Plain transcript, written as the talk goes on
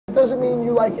doesn't mean you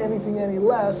like anything any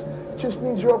less. It just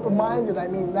means you're open-minded. I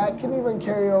mean, that can even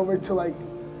carry over to like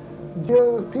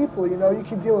dealing with people. You know, you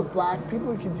can deal with black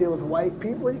people, you can deal with white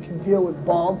people, you can deal with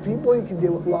bald people, you can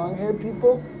deal with long-haired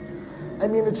people. I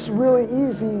mean, it's really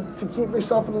easy to keep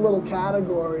yourself in a little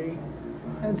category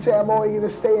and say, I'm only going to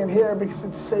stay in here because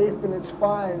it's safe and it's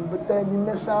fine, but then you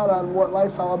miss out on what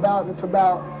life's all about, and it's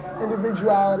about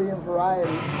individuality and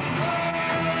variety.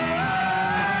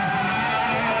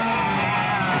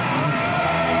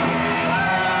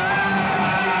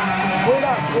 We're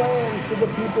not playing for the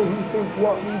people who think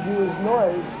what we do is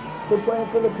noise. We're playing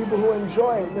for the people who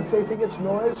enjoy it, and if they think it's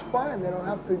noise, fine, they don't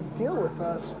have to deal with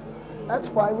us. That's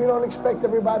fine. We don't expect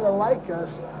everybody to like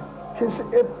us. Because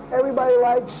if everybody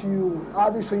likes you,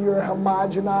 obviously you're a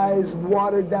homogenized,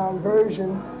 watered-down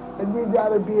version, and we'd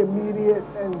rather be immediate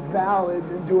and valid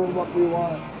in doing what we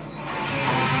want.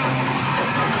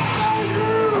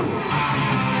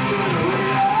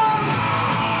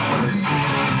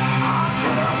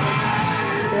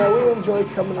 Yeah, we enjoy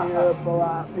coming to Europe a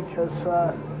lot because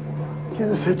it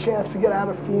gives us a chance to get out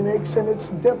of Phoenix, and it's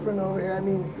different over here. I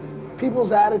mean,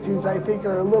 people's attitudes, I think,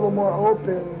 are a little more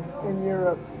open in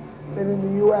Europe than in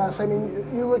the U.S. I mean,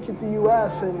 you look at the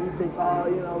U.S. and you think, oh,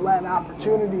 you know, Latin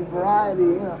opportunity, variety,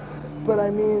 you know. But I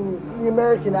mean, the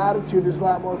American attitude is a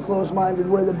lot more closed-minded.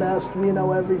 We're the best. We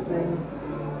know everything.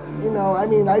 You know, I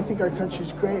mean, I think our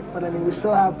country's great, but I mean, we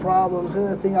still have problems. And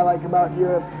the thing I like about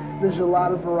Europe, there's a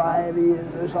lot of variety,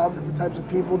 and there's all different types of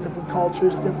people, different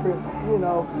cultures, different, you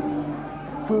know,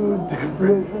 food,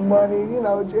 different money. You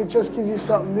know, it just gives you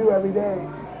something new every day.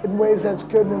 In ways that's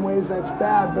good and in ways that's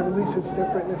bad, but at least it's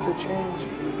different and it's a change.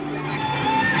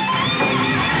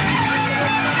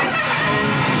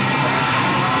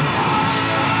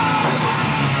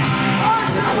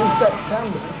 In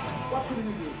September,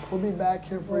 we'll be back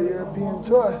here for a European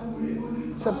tour.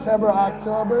 September,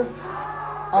 October.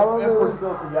 All over. If we're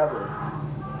still together.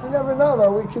 You never know,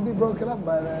 though. We could be broken up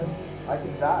by then. I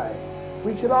could die.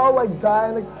 We could all like die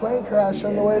in a plane crash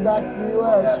on the way back to the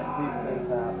U.S. Yes, these things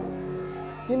happen.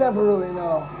 You never really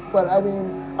know. But I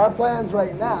mean, our plans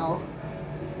right now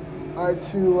are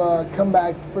to come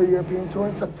back for a European tour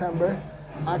in September,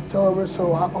 October,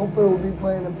 so hopefully we'll be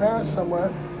playing in Paris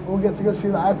somewhere. We'll get to go see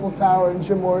the Eiffel Tower and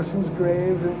Jim Morrison's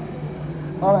grave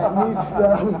and all that neat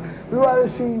stuff. We want to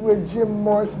see where Jim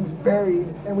Morrison's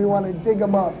buried, and we want to dig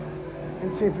him up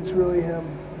and see if it's really him.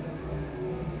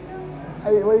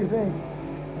 What do you think?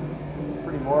 It's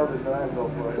pretty morbid, but I'd go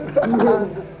for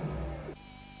it.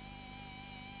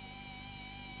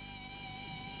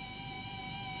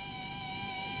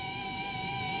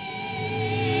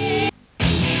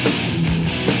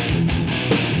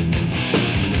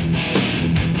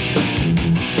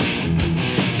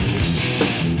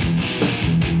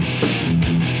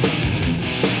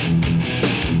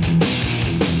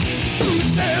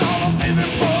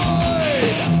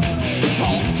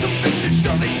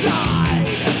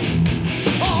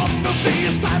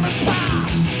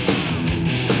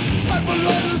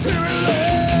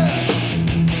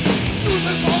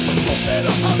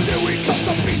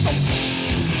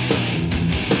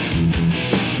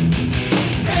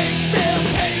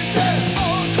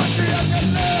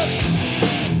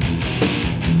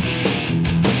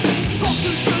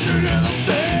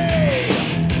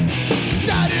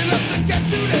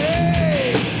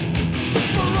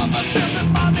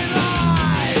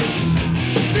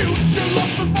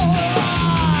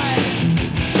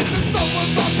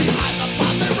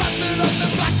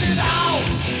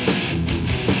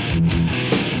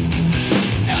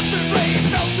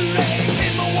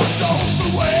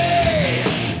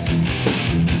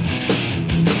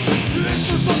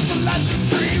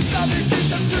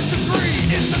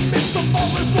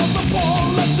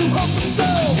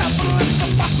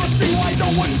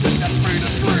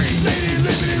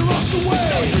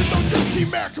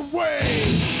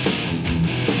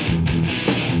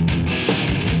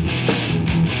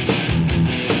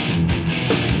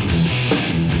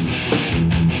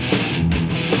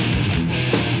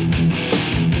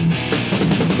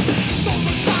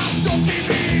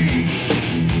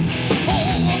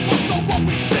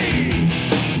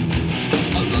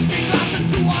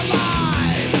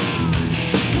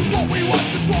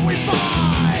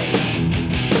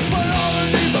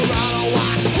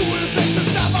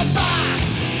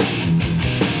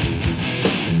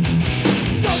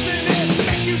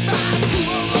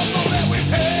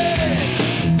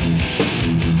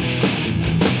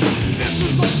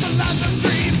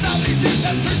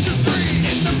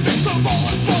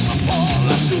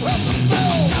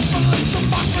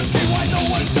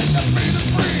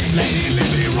 Lady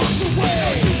Liberty runs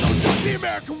away. Don't you know the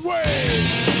American way?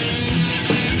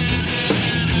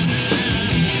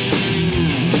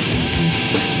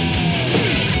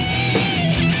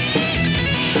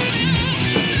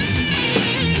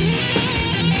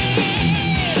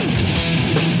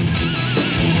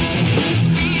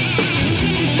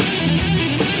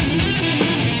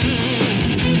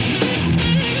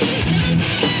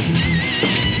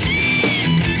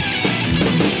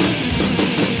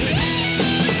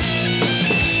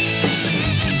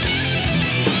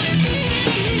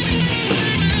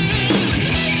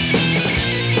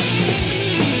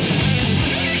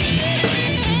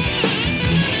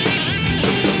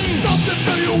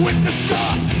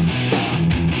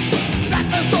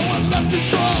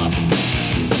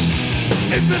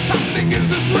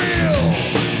 is real.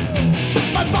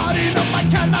 My body numb, I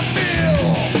cannot feel.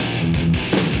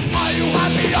 Are you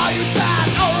happy, are you sad,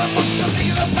 or emotionally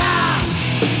in the past?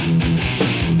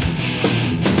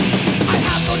 I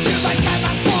have no tears, I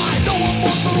cannot cry. No one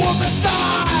wants the world that's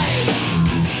died.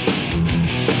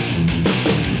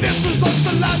 This is once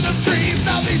the land of dreams.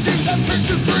 Now these dreams have turned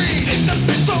to greed. In the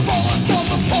midst of all us, while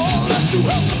the poor left to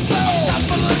help themselves.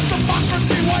 Capitalist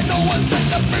democracy, why no one set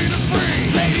the freedom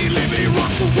free? Lady Liberty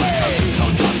rocks away. No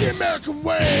trust the American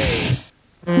way.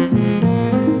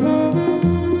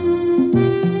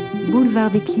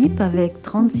 Boulevard des clips avec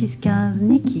 3615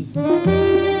 Nikki.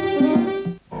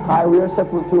 Hi, we are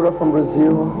Sepultura from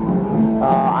Brazil.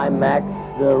 I'm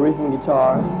Max, the rhythm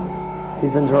guitar.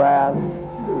 He's Andreas,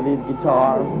 lead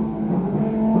guitar.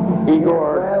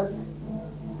 Igor,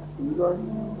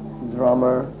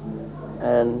 drummer.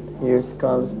 And here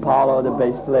comes Paulo, the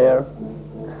bass player.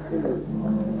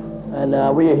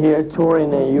 And we are here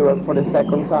touring in Europe for the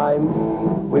second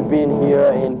time. We've been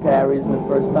here in Paris the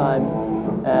first time.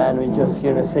 And we just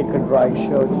here in a Sacred Reich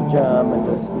show to jam and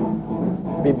just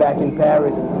be back in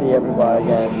Paris and see everybody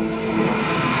again.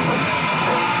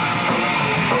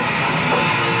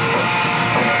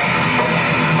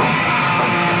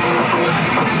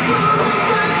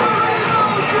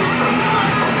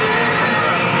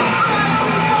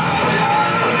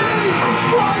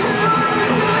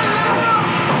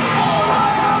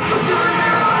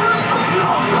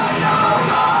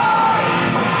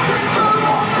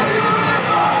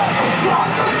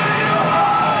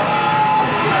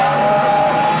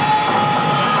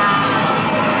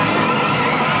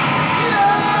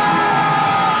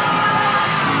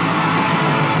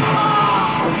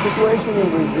 The situation in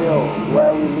Brazil,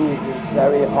 where we live, is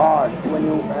very hard. When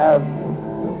you have,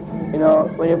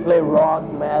 when you play rock,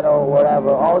 metal, whatever,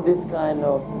 all this kind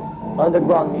of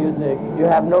underground music, you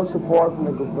have no support from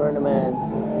the government,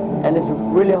 and it's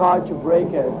really hard to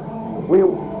break it.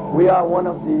 We are one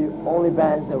of the only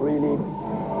bands that really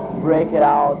break it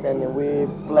out, and we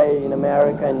play in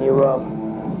America and Europe.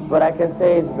 But I can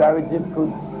say it's very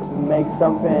difficult to make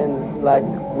something like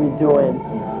we're doing.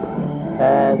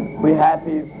 And we're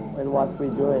happy in what we're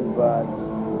doing, but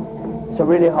it's a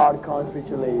really hard country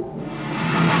to live.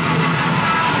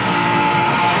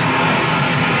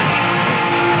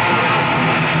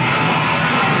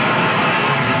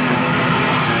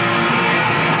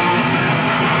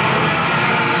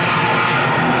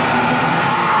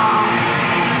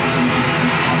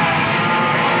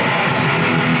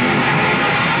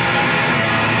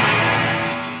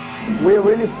 We're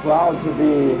really proud to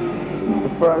be the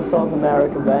first South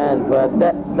American band, but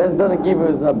that doesn't give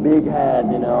us a big head,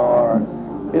 or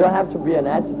you don't have to be an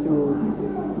attitude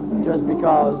just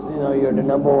because, you're the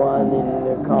number one in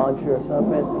the country or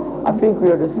something. I think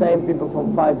we are the same people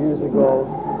from 5 years ago,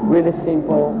 really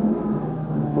simple,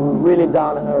 really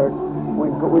down to earth.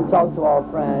 We talk to our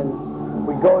friends,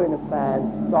 we go in the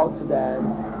fans, talk to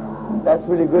them. That's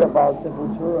really good about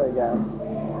Sepultura, I guess,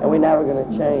 and we're never gonna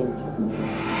change.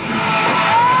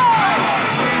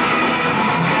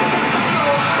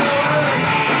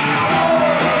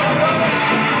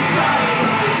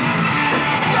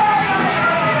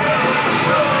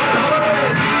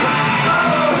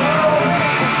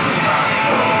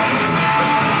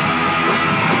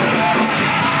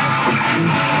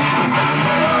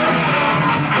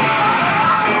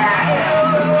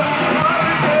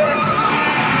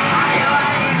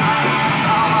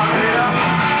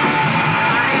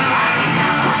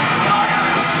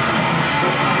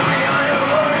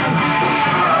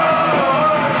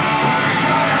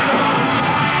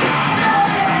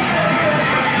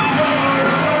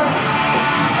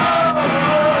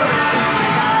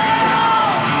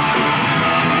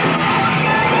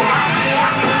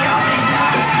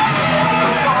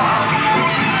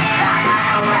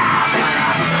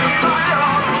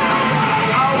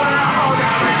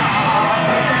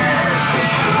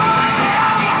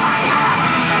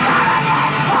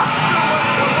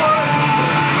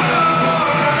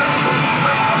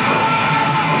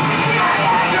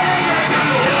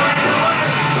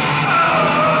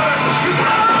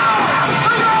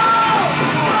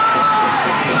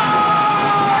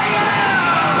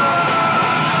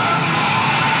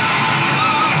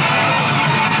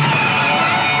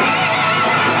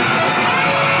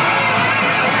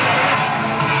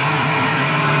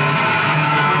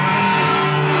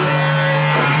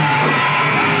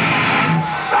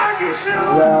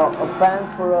 Well, a fan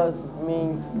for us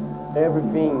means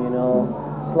everything,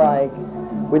 It's like,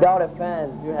 without a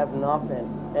fans, you have nothing.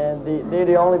 And they're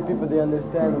the only people that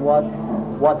understand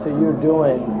what you're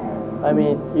doing. I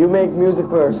mean, you make music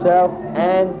for yourself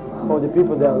and for the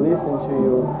people that are listening to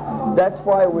you. That's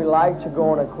why we like to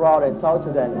go in a crowd and talk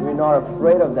to them. We're not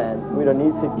afraid of them. We don't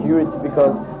need security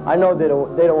because I know they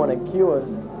don't want to kill us.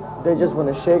 They just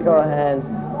want to shake our hands.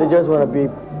 They just want to be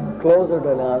closer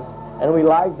than us, and we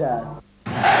like that.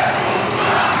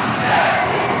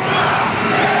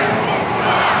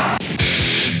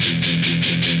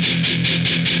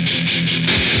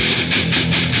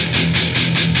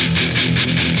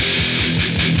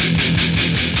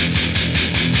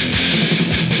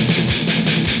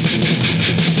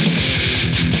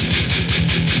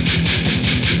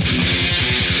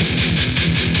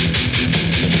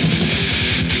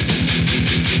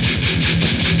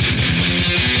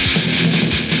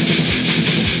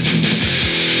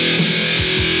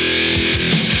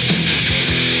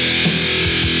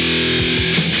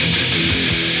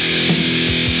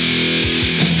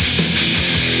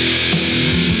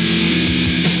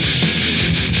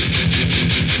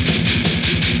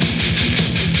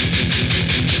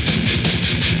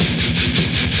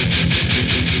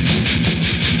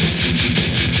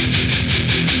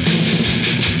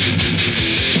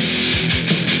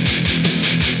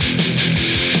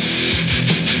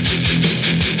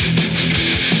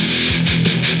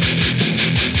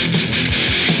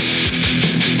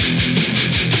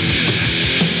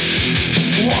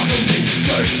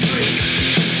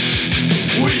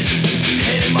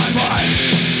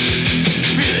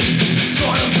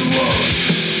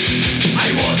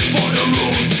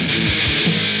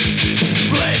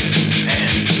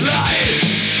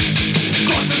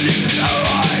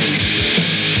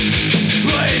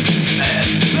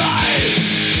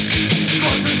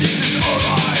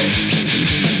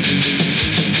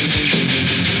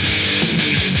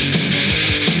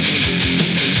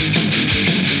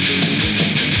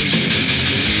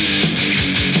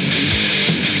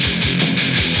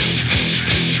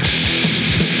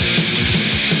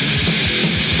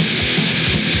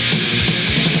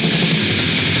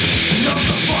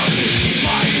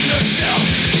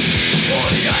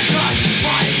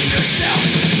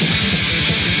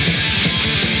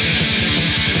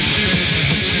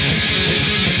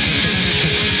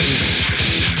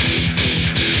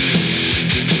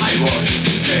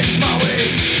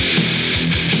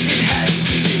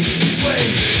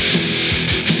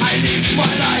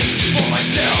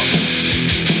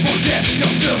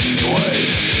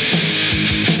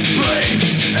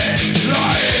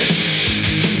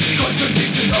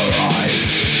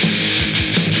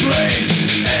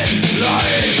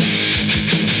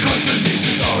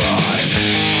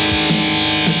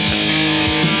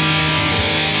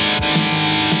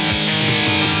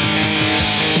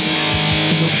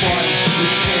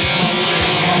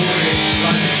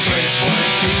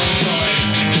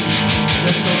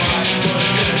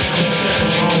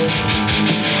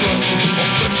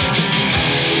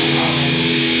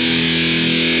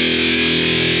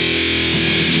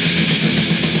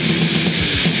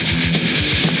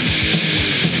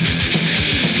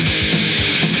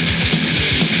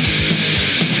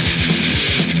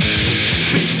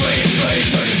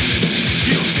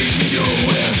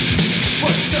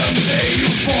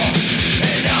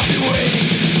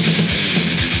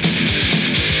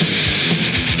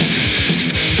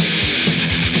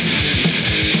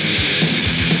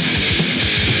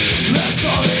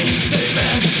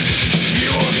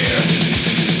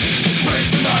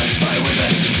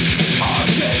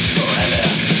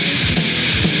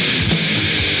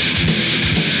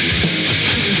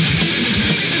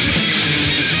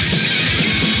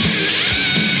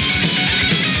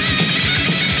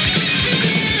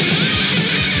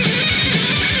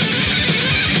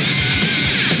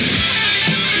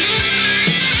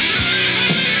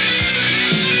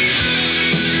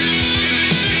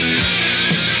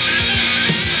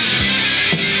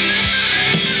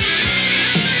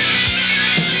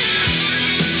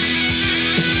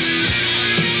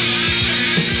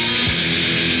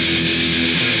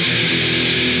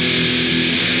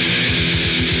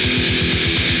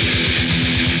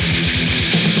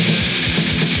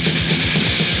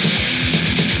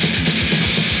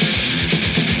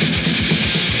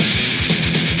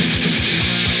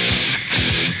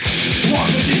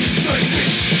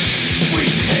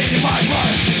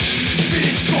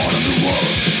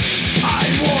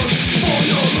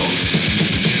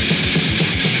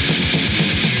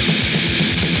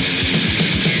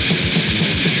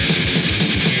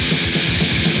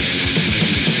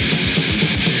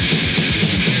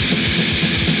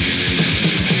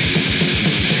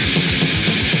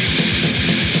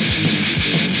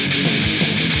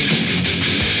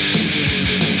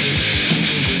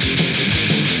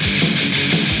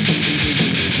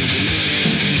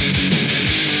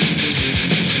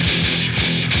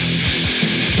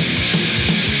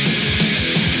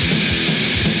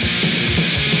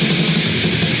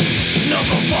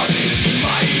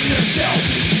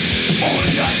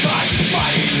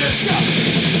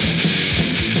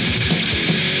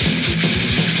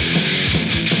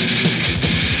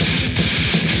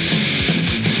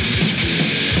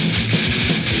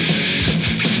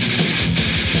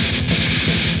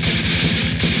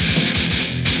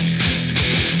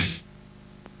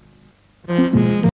 Thank